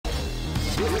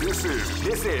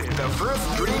This is the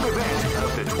first dream event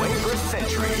of the 21st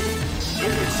century. If you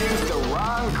choose the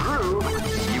wrong groove,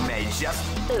 you may just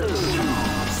lose.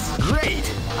 Great!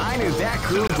 I knew that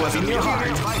groove was in your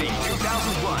heart. Fighting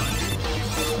 2001.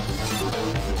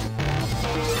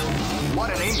 What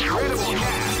an incredible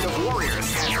cast of warriors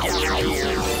has gathered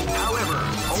here. However,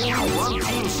 only one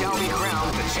team shall be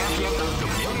crowned the champion of the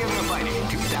Millionaire Fighting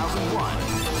 2001.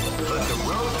 But the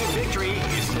road to victory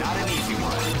is not an easy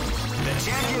one. The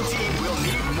champion team will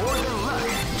need more than luck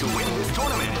to win this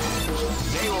tournament.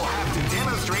 They will have to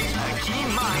demonstrate a keen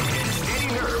mind and steady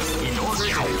nerves in order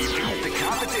to defeat the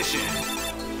competition.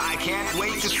 I can't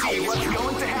wait to see what's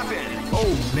going to happen. Oh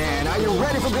man, are you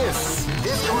ready for this?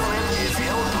 This tournament is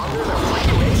held under the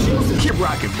regulations. Keep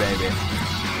rocking, baby.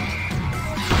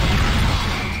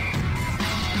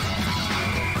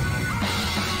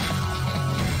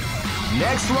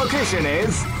 Next location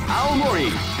is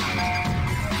Aomori.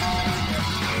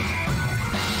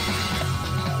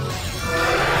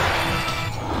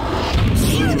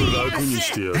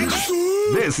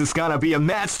 This is gonna be a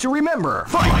match to remember.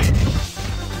 Fight!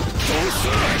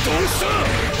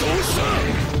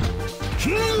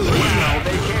 Well,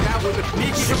 they came out with a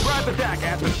sneaky surprise attack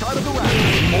at the start of the round.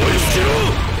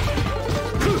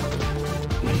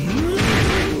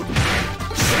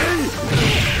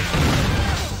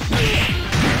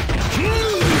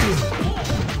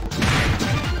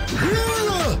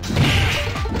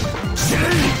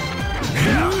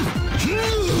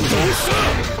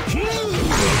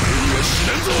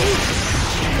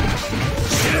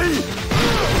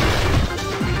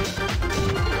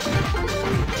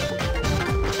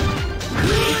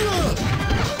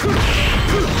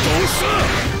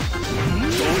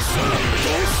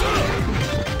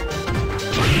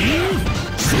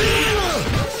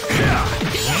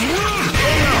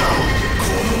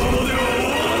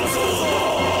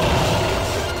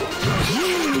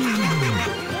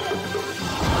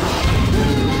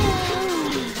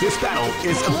 This battle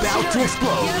is about to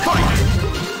explode. Fight!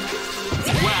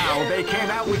 Wow, they came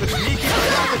out with a sneaky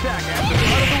surprise attack at the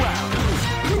start of the round.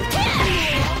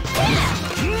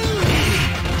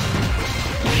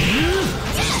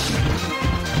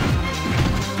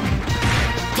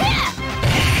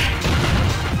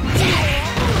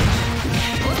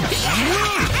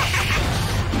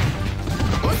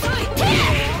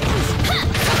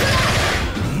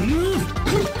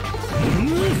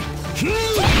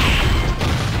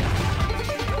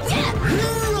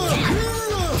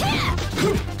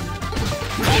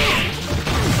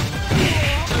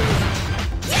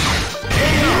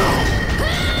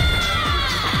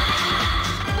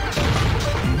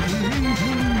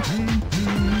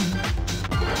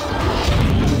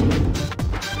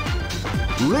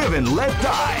 Live and let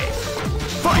die.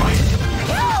 Fight!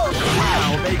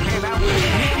 Wow, they came out with a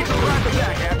sneaky surprise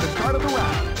attack at the start of the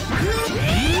round.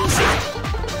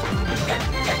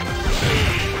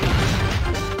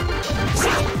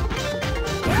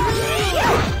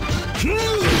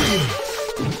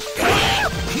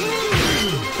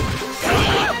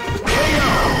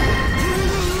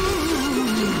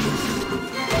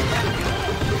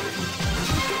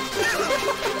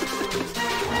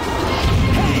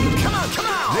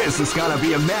 This is gonna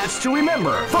be a match to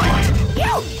remember. Fight!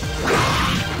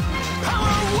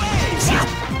 Power away!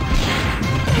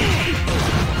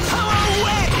 Power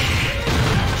away!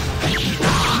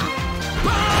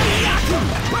 Banyaku!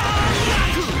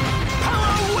 Banyaku!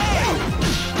 Power away!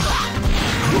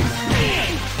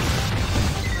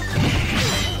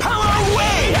 Power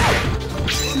away!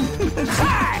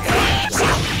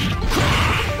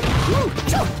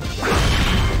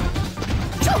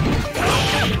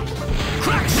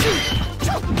 Crack shoot!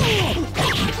 Power away! Crack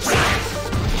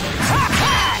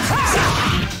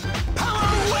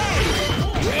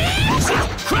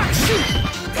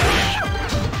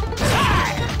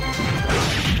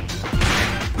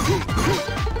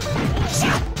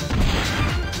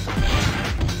shoot!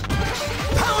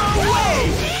 Power away!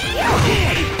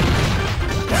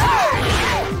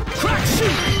 Crack shoot!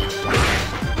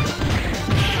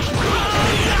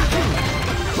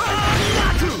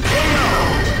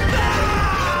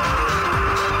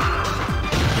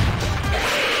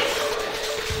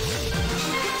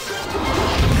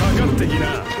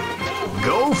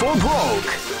 Go for broke!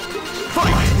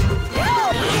 Fight!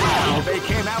 Wow, they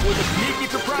came out with a sneaky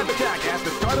surprise attack at the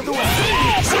start of the round.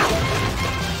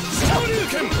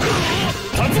 Hadouken!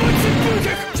 Hadouken!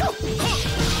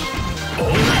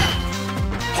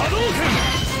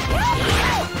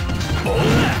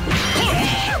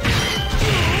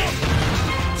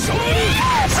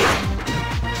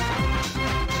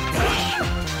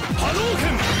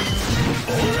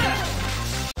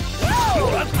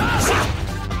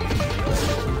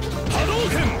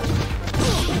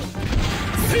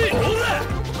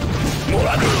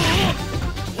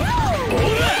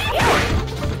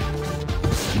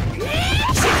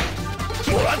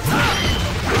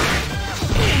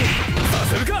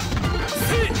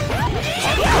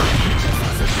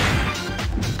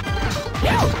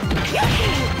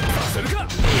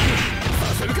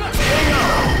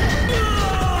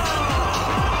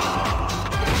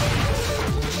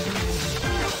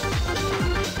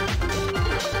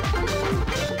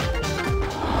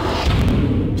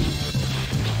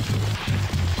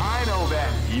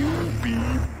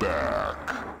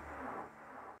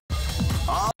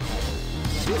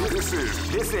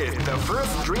 This is the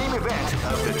first dream event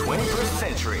of the 21st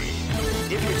century.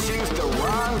 If you choose the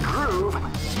wrong groove,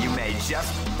 you may just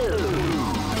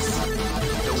lose.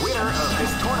 The winner of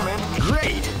this tournament...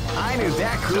 Great! I knew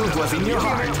that groove was in your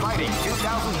heart. Fighting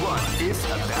 2001 is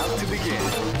about to begin.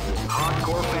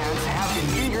 Hardcore fans have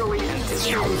been eagerly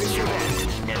anticipating this event,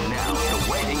 and now the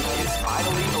waiting is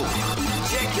finally over.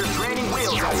 Check your training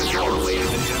wheels at the door, ladies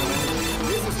and gentlemen.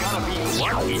 This is gonna be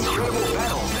one incredible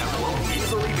battle that won't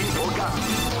easily be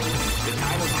forgotten. The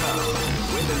time has come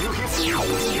when the new history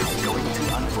is going to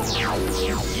unfold.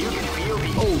 You can feel the...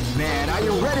 Oh man, are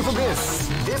you ready for this?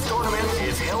 This tournament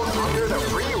is held under the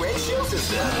free ratio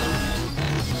system.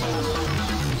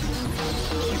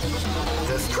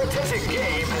 The strategic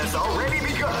game has already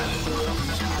begun.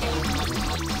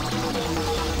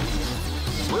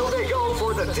 Will they go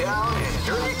for the down and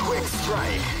dirty quick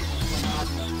strike?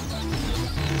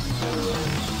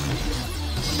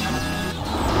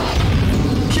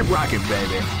 Keep rocking,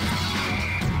 baby.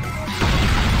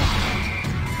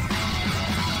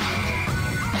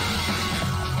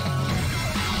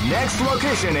 Next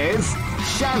location is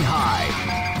Shanghai.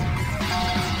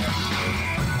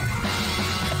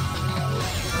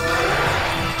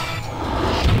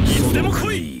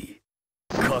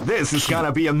 This is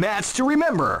gonna be a match to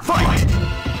remember. Fight!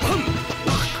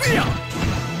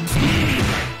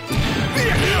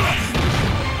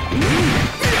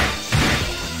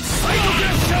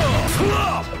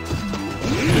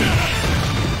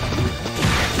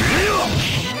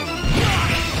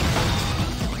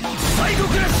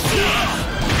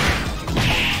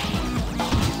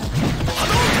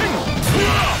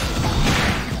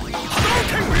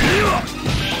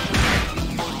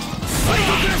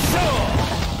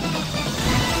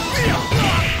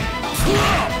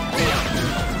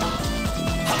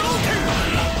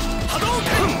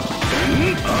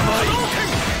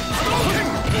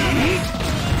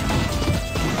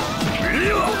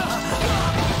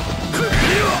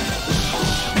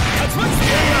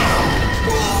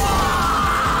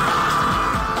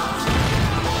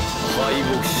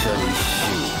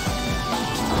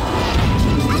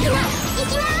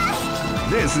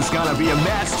 This is gonna be a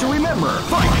match to remember.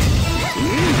 Fight!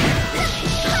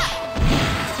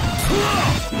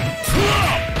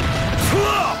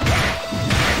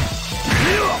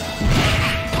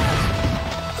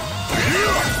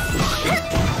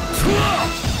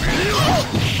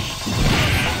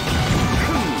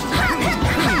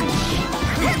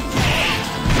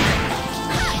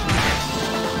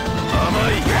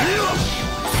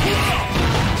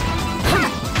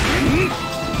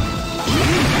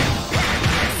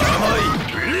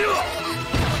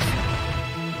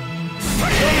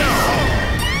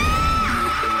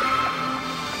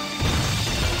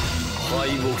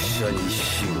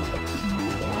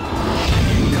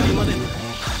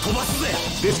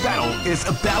 This battle is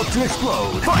about to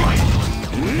explode. Fight!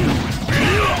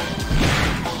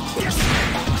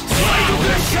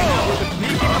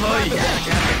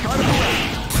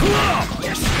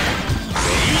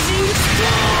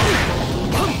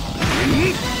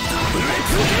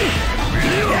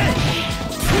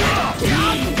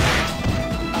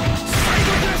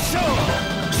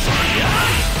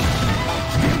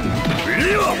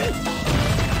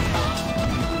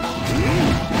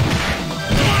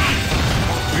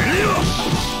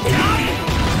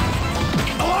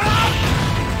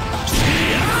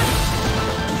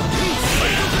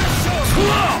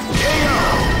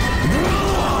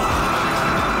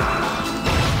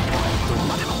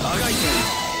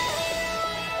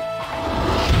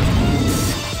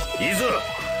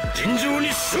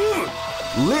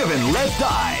 Live and let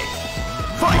die.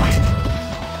 Fight!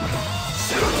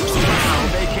 Wow,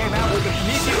 they came out with a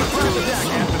sneaky surprise attack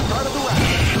at the start of the round.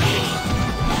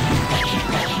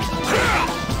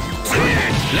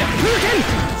 Left Putin!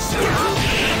 Left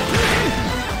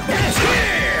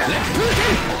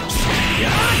Putin!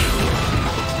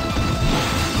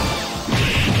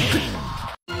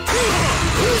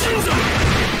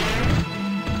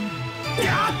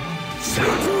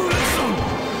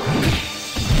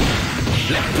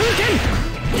 Left Putin!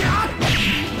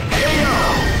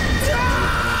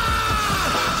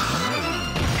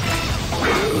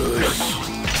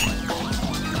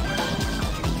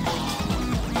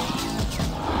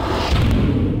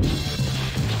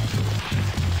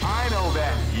 I know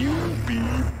that you'll be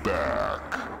back.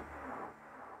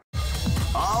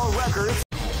 All records.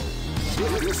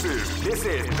 This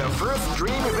is the first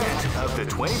dream event of the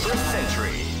 21st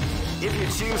century. If you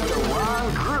choose the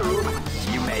wrong groove,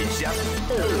 you may just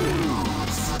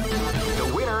lose. The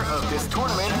winner of this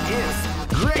tournament is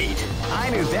Great! I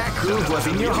knew that groove was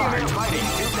in your heart. Fighting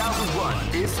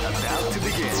 2001 is about to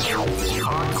begin.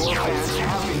 Hardcore fans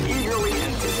have been eagerly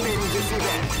anticipating this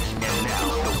event, and now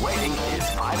the waiting is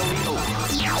finally over.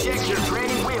 Check your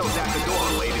training wheels at the door,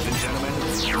 ladies and gentlemen.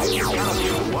 This is gonna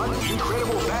be one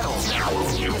incredible battle that will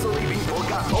easily be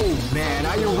forgotten. Oh man,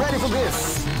 are you ready for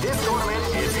this? This tournament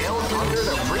is held under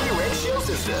the free ratio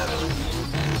system.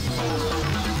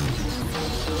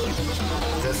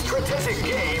 The strategic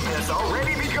game has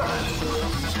already begun.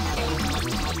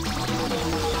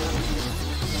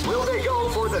 Will they go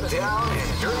for the down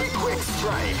and dirty quick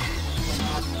strike?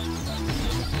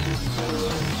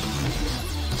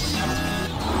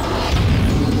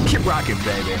 Keep rocking,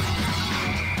 baby.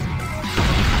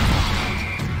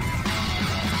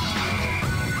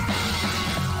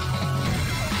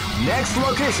 Next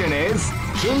location is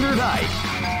Kinderdijk.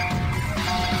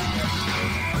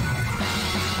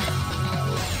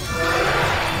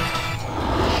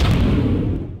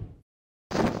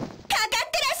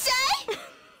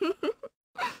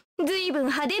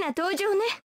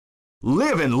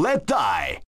 Live and let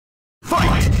die.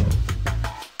 Fight!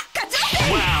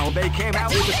 Wow, they came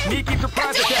out with a sneaky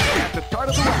surprise attack at the start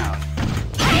of the round.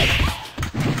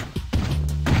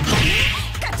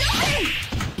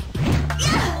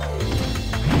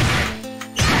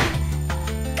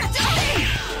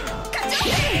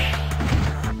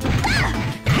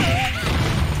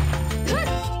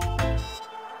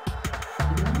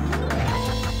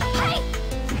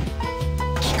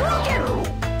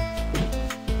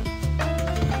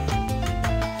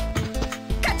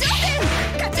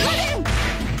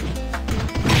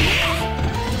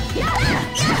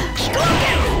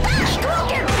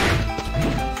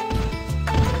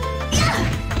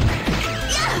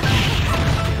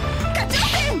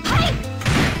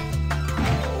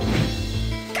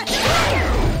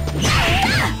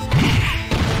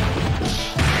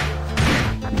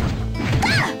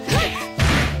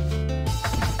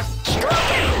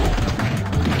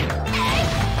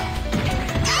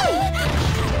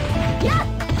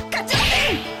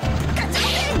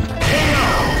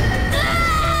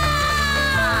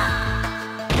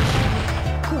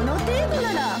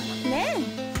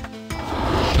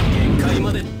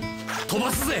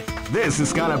 This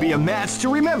is gonna be a match to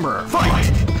remember.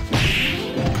 Fight!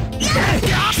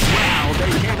 Wow,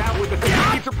 they came out with a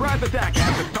sneaky surprise attack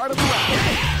at the start of the round.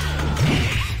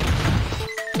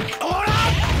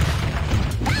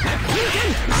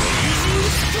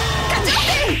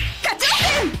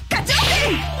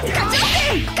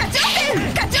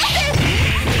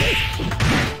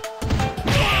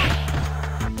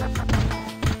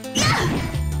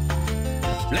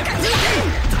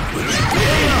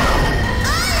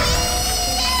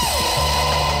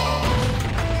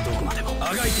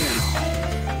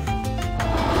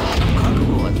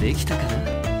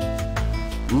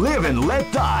 Live and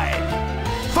let die.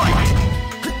 Fight!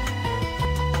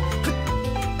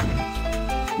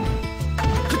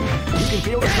 You can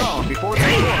feel the calm before the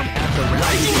storm at the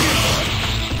rising.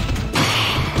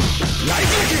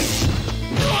 Rising kick!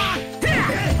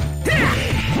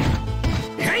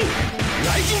 Hey!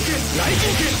 Rising kick!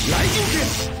 Rising kick! Rising kick!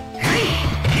 Hey!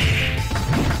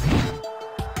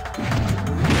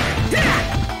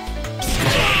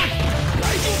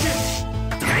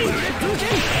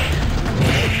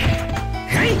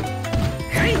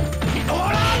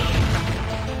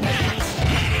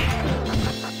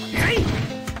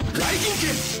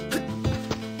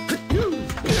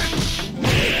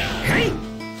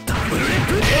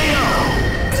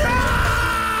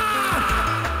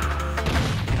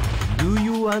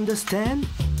 Understand?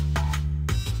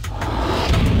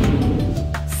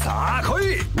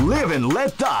 Live and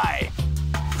let die.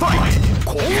 Fight!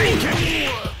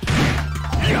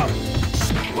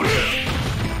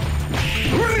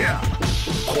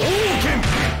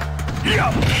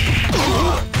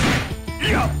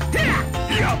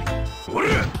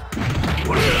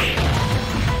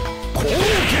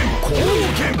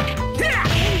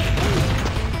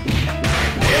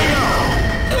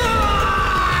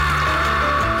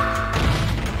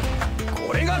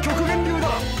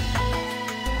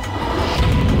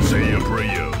 Say your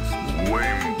prayers,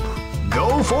 wimp.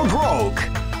 Go for broke.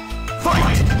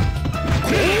 Fight!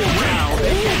 Wow,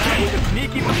 with a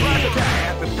sneaky surprise attack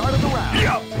at the start of the round.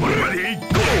 Yeah, ready,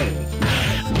 go!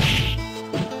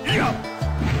 Yeah.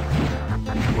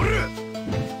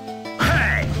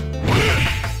 Hey!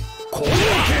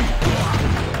 Koken!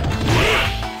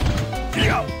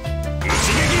 Yeah.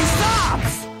 Ichigeki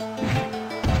stops!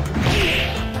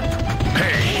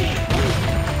 Hey!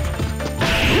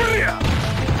 Yeah.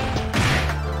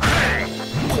 Hey!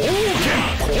 Koken!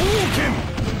 Koken!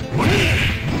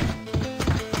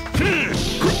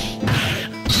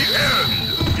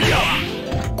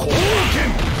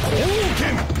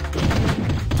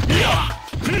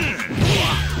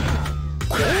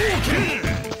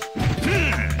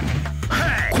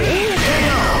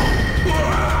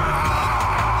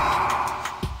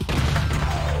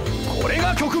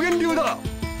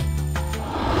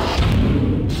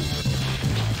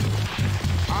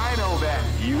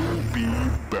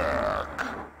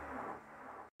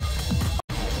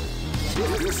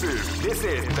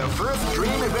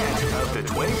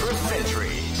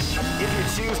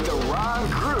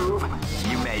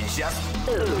 just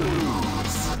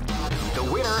lose. The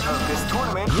winner of this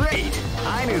tournament. Great!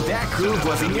 I knew that groove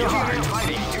was in your heart.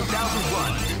 Fighting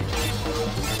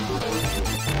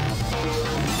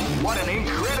 2001. What an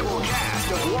incredible cast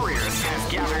of warriors has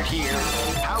gathered here.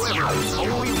 However,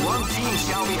 only one team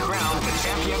shall be crowned the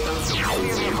champion of the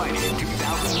Millionaire Fighting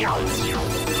 2001.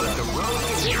 But the road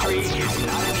to victory is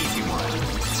not an easy one.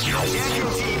 The champion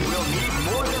team will need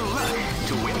more than luck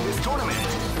to win this tournament.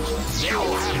 They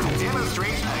will have to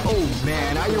demonstrate. Oh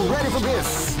man, are you ready for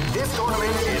this? This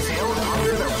tournament is held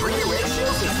under the free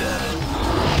ratio system.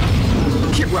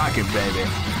 Keep rocking, baby.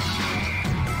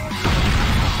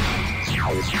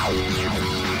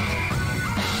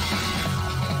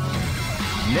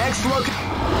 Next look.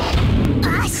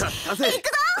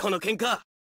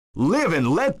 Live and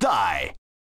let die.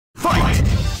 Fight!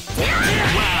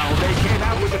 Wow, they came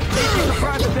out with a sneaky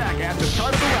surprise attack at the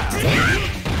start of the round.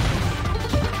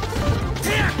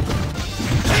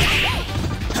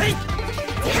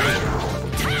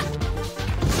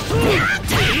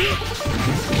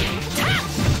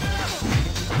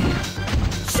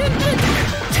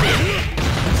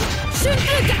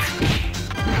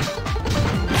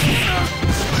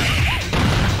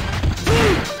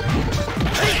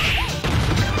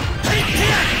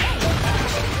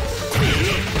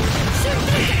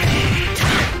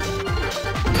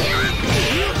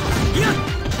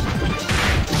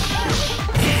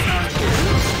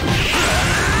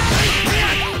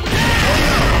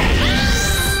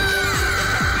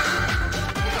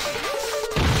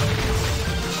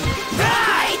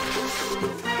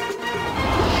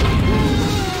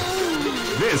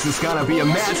 This is gonna be a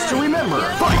match to remember.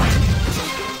 Fight!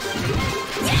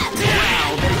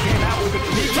 Wow, they came out with a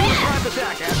sneaky surprise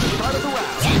attack at the start of the round.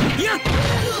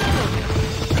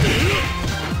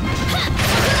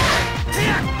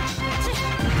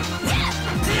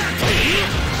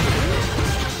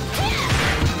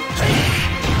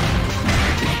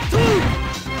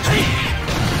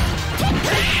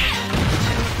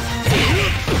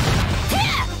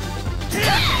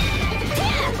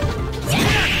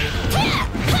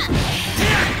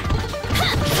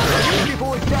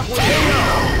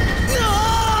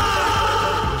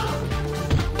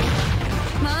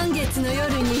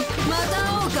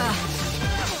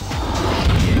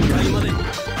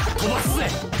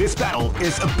 This battle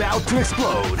is about to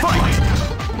explode. Fight!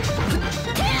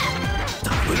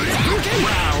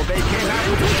 Wow, they came out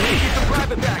with a sneaky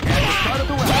surprise attack at the start of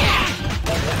the round.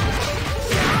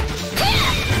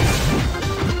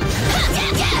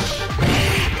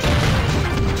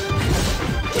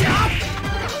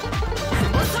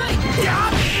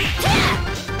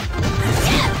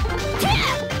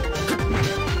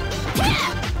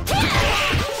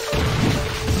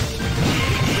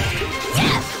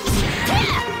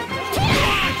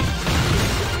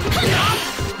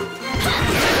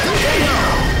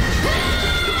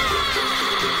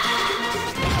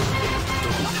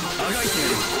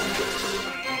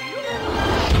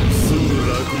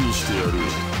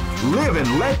 Live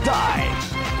and let die.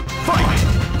 Fight!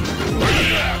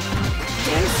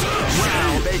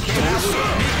 Wow, they came out with a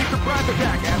sneaky surprise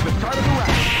attack at the start of the round.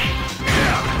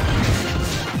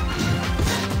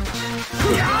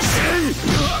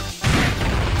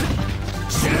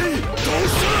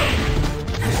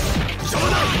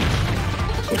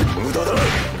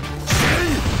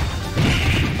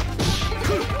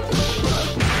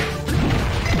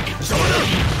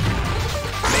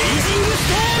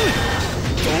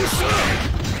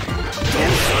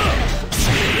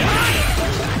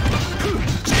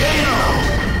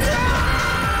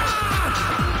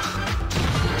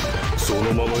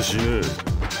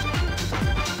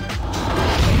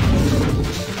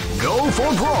 Go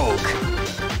for broke.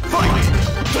 Fight!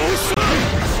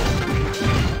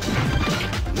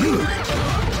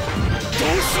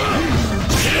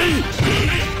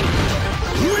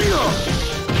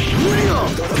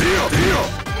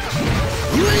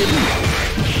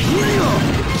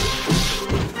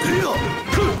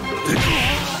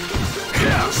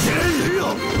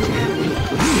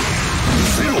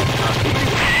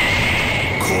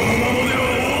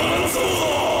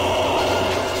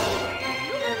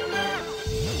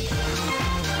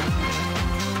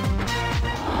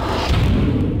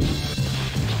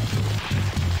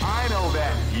 I know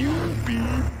that you'll be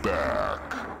back.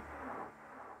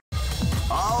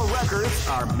 All records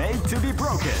are made to be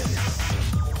broken.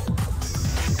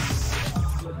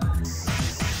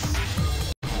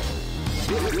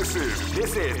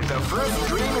 This is the first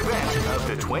dream event of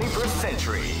the 21st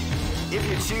century. If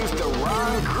you choose the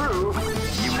wrong groove,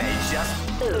 you may just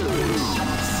lose.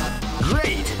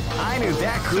 Great! I knew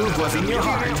that groove was in your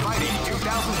heart. Fighting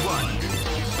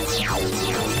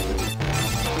 2001.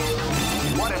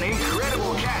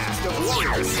 of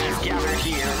warriors has gathered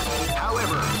here.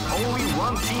 However, only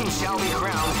one team shall be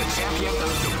crowned the champion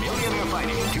of the Millionaire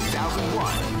Fighting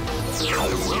 2001. The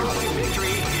road to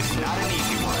victory is not an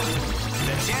easy one.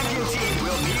 The champion team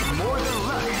will need more than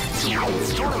luck to win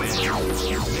this tournament.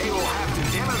 They will have to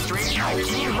demonstrate a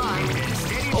keen mind and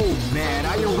steady. Oh man,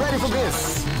 are you ready for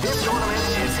this? This tournament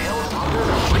is held under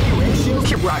the free ratio.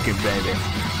 Keep rocking, baby.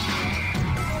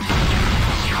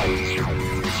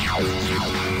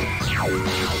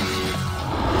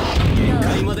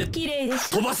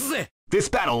 This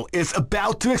battle is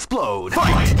about to explode.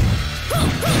 Fight!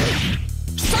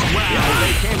 Wow,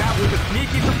 they came out with a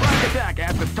sneaky surprise attack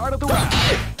at the start of the round.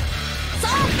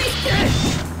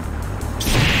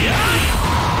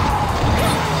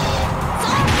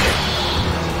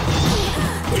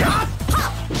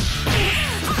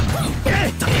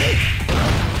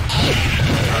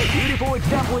 A beautiful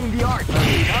example in the art of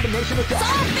the combination attack.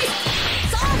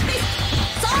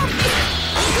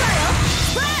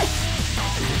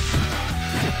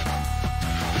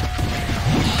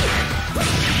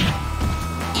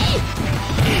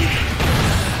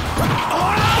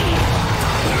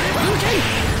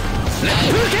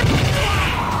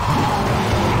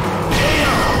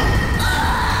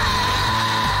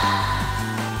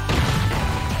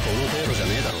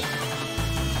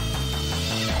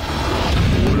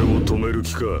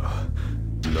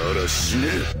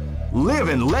 Live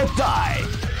and let die.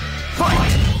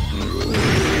 Fight!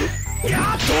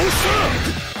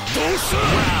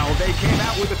 Wow, they came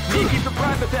out with a sneaky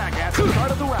surprise attack at the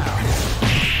start of the round.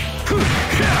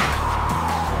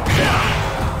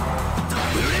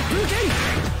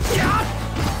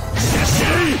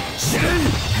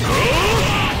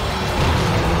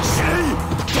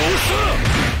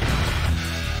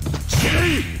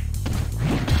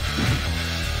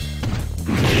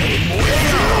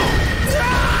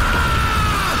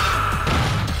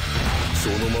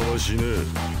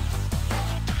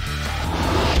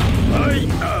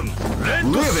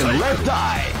 Live and let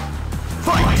die.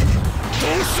 Fight!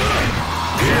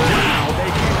 Wow,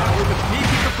 they came out with a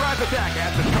sneaky surprise attack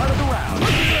at the start of the round.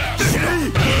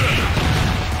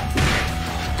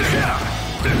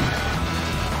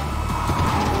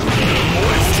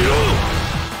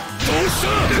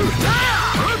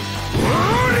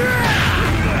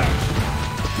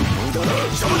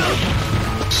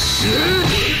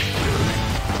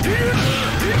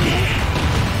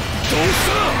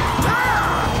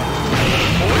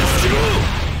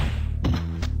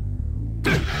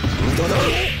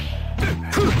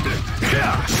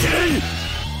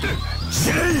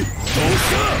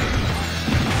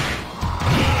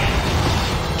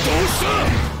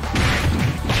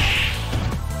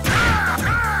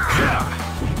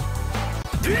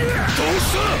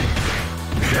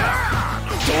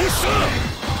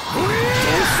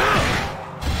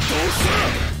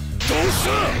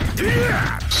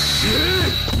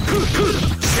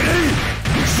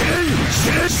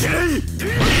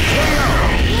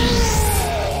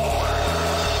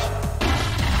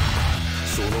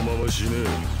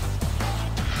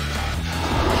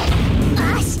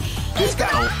 This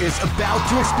battle is about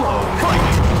to explode. Fight!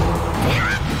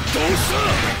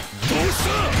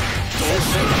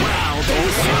 Wow, they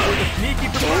came out with a sneaky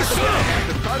surprise attack at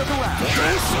the start of the round.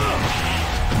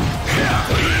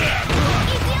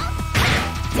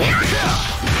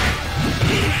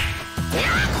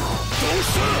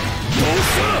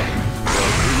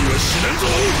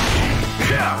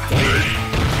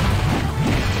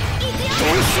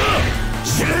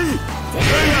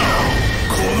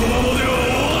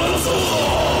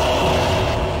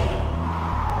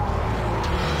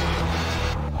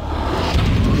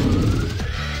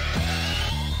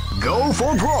 Go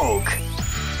for broke!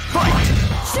 Fight!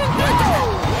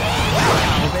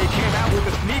 Wow, they came out with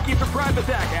a sneaky surprise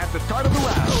attack at the start of the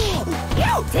round.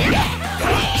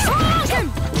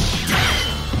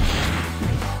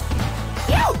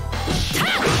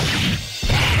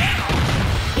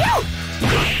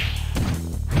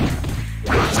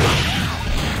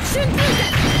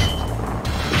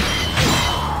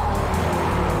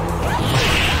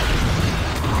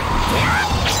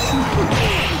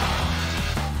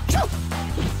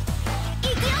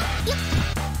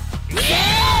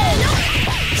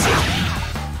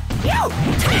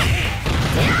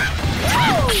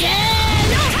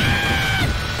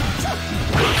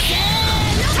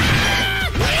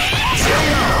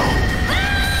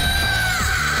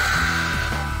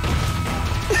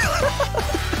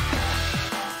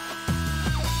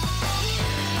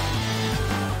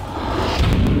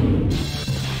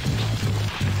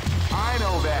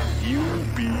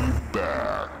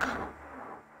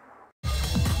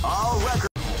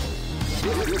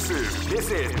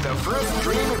 This is the first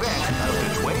dream event of the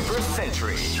 21st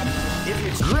century. If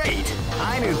it's great,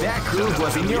 I knew that groove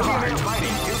was in your heart. Fighting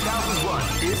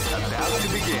 2001 is about to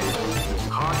begin.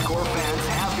 Hardcore fans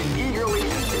have been eagerly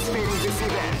anticipating this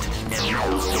event, and now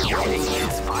the waiting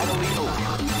is finally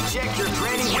over. Check your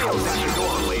training wheels at the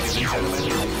door, ladies and gentlemen.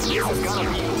 This is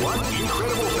gonna be one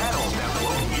incredible battle that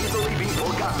won't easily be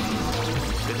forgotten.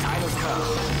 The time has come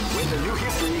when the new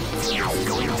history is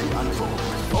going to unfold.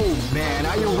 Oh man,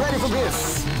 are you ready for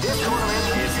this? This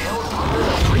tournament is held under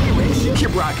the free ratio.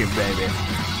 Keep rocking, baby.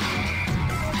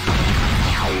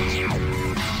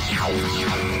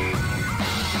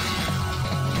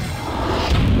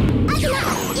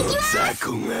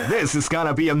 This is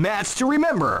gonna be a match to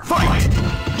remember. Fight!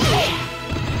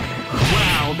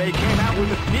 Wow, they came out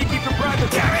with a sneaky surprise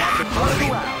attack at the front of the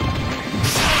round.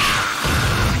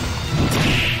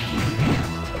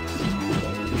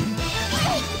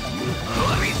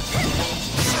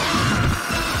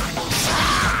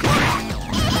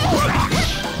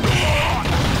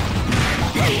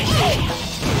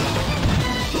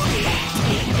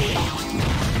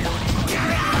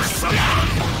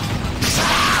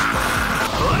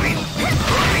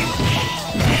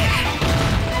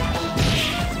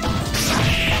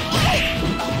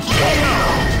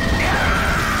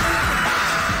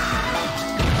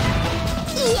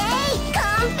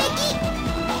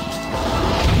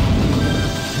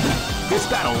 This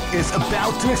battle is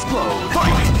about to explode.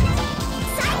 Fight!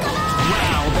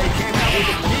 Wow, they came out with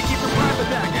a sneaky surprise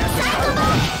attack at the start of the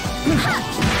round.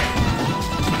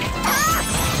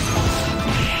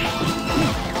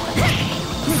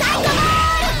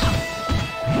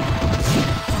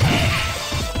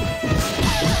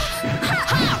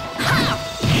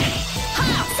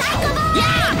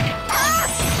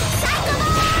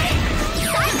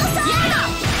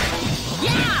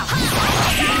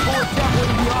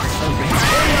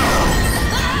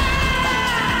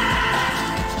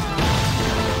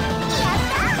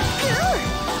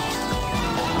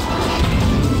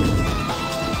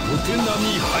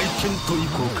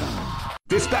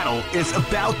 This battle is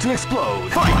about to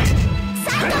explode. Fight!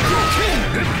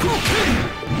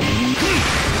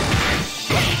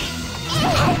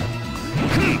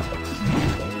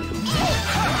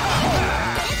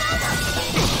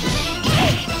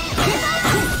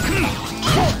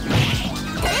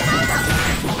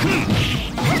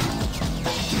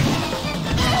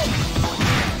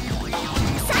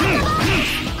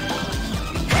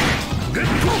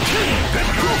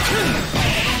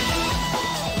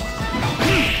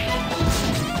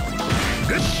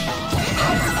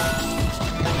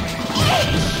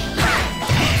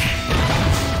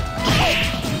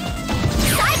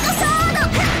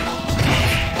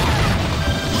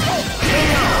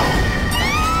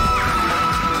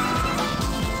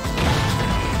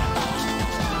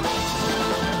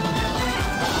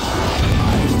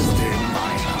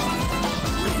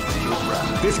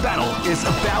 This battle is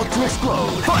about to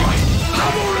explode. Fight!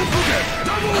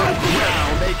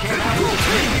 Wow, they came out with a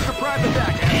sneaky surprise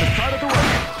attack at the start of the round.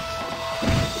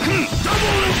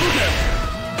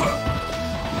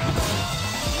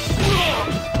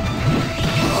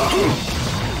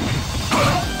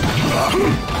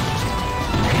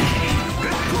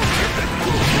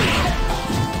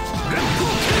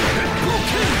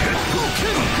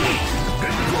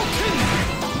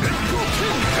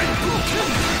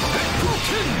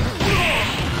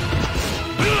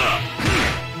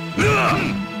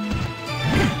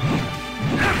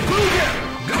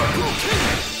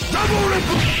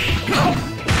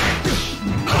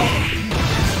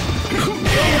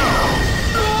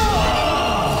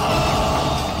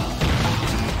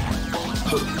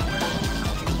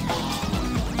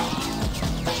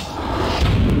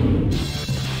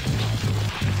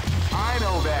 I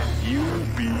know that you'll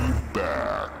be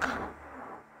back.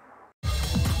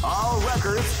 All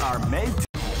records are made.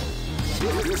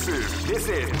 This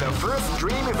is the first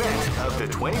dream event of the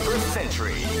 21st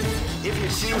century. If you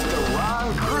choose the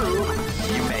wrong groove,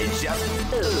 you may just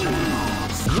lose.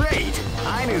 Great!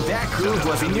 I knew that groove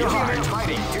was in your heart.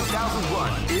 Fighting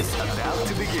 2001 is about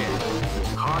to begin.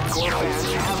 Hardcore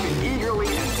fans have been eagerly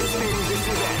anticipating this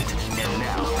event, and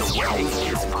now the waiting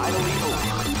is finally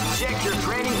over. Check your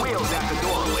training wheels at the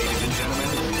door, ladies and gentlemen.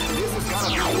 This is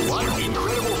gonna be one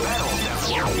incredible battle that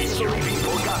won't easily be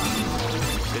forgotten.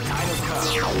 The time has come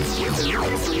when the new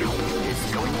history is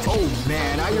going to... Oh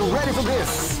man, are you ready for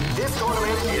this? This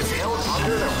tournament is held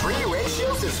under the free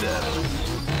ratio system.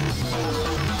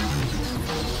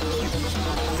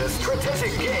 The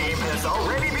strategic game has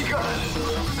already begun.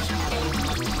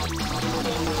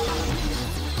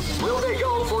 Will they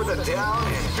go for the down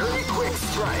and dirty quick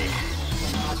strike?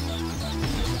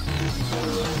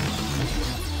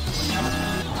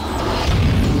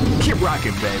 Keep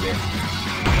rocking, baby.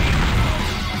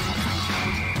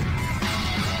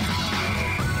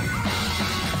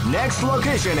 Next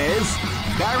location is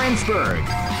Barentsburg.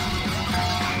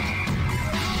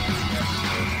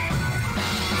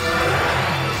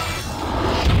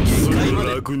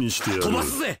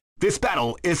 This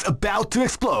battle is about to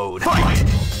explode. Fight!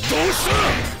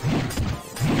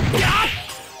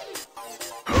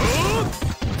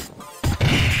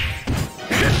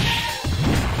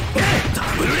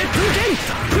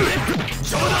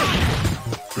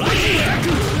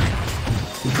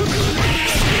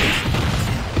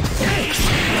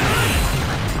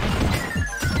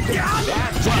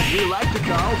 That's what we like to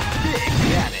call big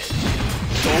damage.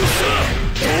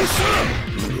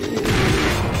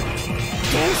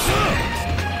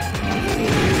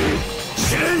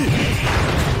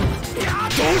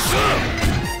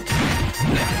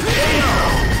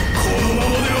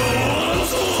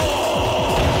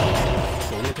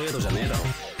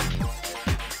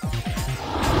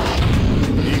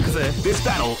 This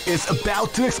battle is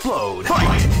about to explode.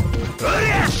 Fight!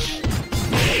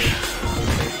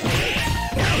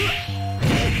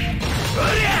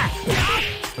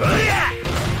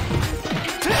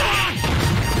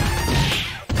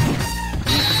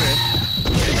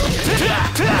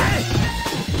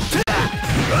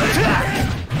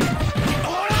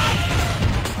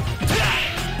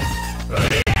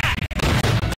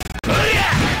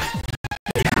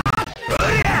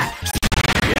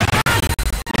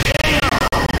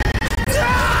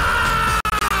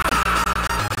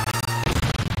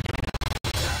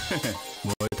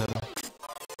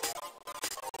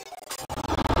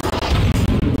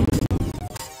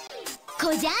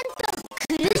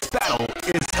 This battle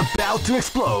is about to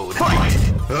explode. Fight!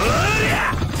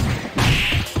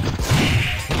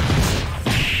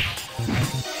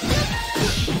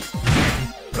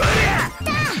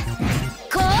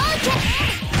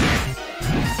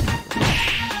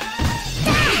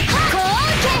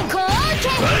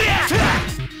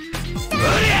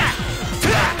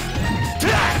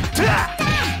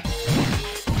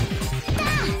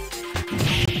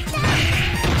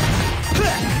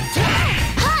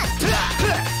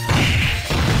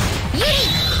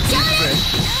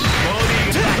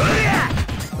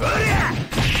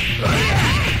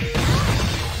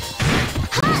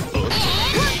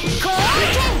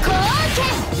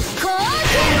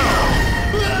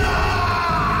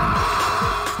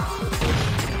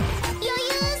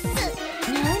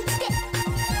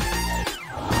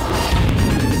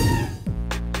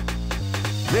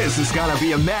 This is gonna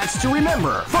be a match to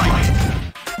remember. Fight!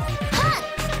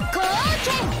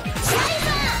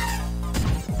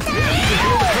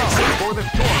 Before the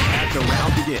storm as the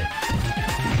round begins.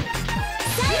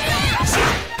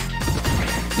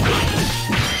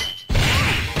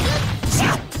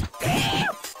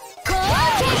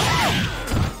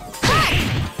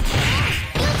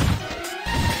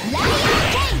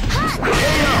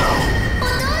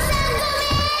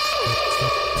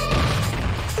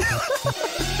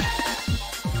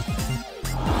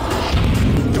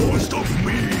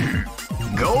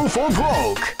 Go for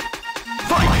broke.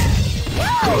 Fight!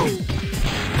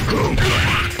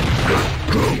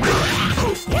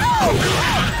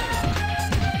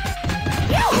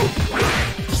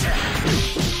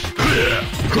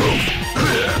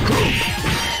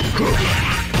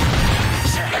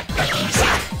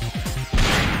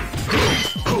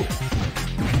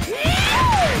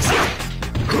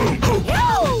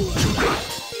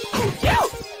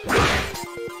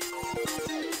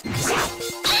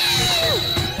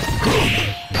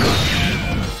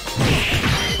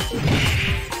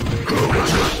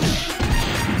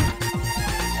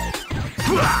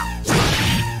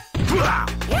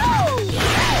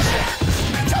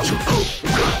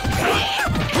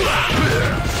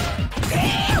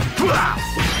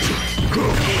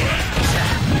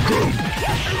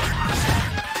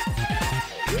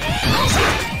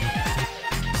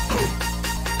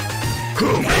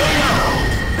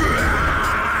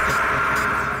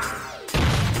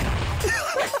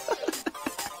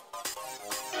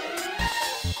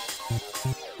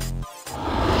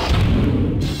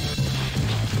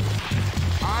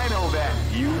 I know that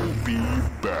you'll be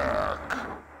back.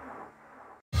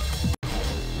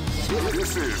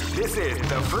 This is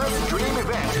the first dream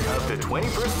event of the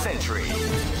 21st century.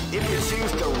 If you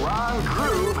choose the wrong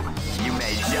groove, you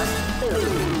may just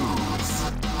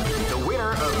lose. The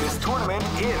winner of this tournament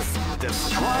is the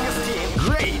strongest team.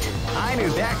 Great! I knew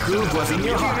that groove was in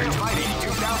your heart. Fighting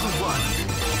 2001.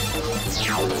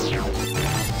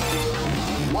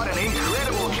 What an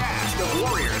incredible cast of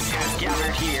warriors has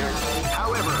gathered here.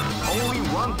 However, only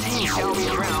one team shall be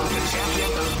crowned the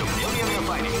champion of the Millionaire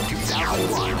Fighting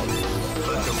 2001.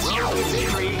 But the road to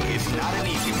victory is not an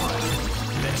easy one.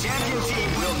 The champion team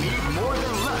will need more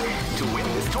than luck to win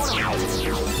this tournament.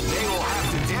 They will have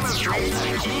to demonstrate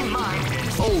a keen mind and...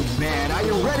 Oh man, are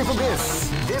you ready for this?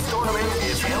 This tournament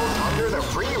is held under the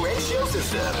free ratio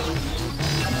system.